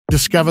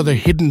Discover the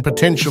hidden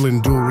potential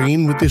in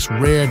Doreen with this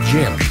rare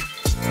gem.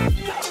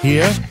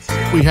 Here,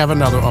 we have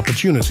another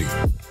opportunity,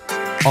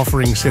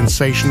 offering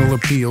sensational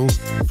appeal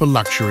for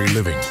luxury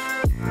living.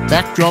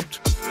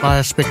 Backdropped by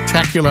a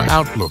spectacular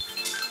outlook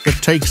that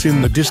takes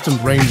in the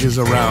distant ranges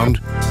around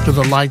to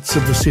the lights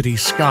of the city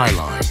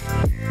skyline.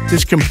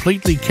 This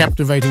completely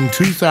captivating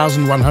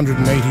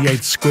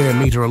 2,188 square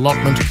meter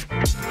allotment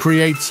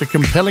creates a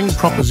compelling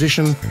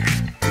proposition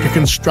to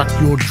construct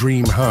your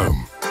dream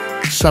home,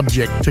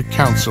 subject to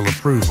council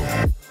approval.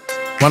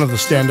 One of the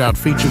standout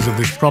features of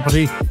this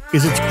property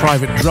is its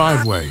private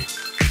driveway,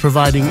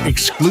 providing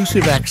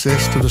exclusive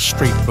access to the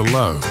street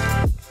below.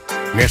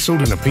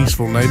 Nestled in a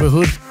peaceful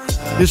neighborhood,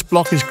 this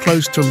block is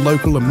close to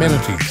local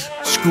amenities,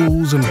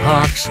 schools and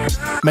parks,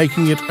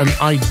 making it an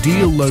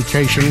ideal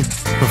location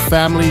for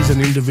families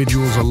and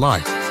individuals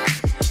alike.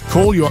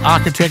 Call your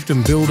architect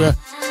and builder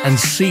and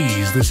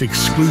seize this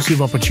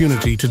exclusive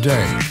opportunity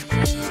today.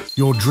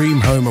 Your dream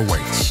home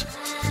awaits.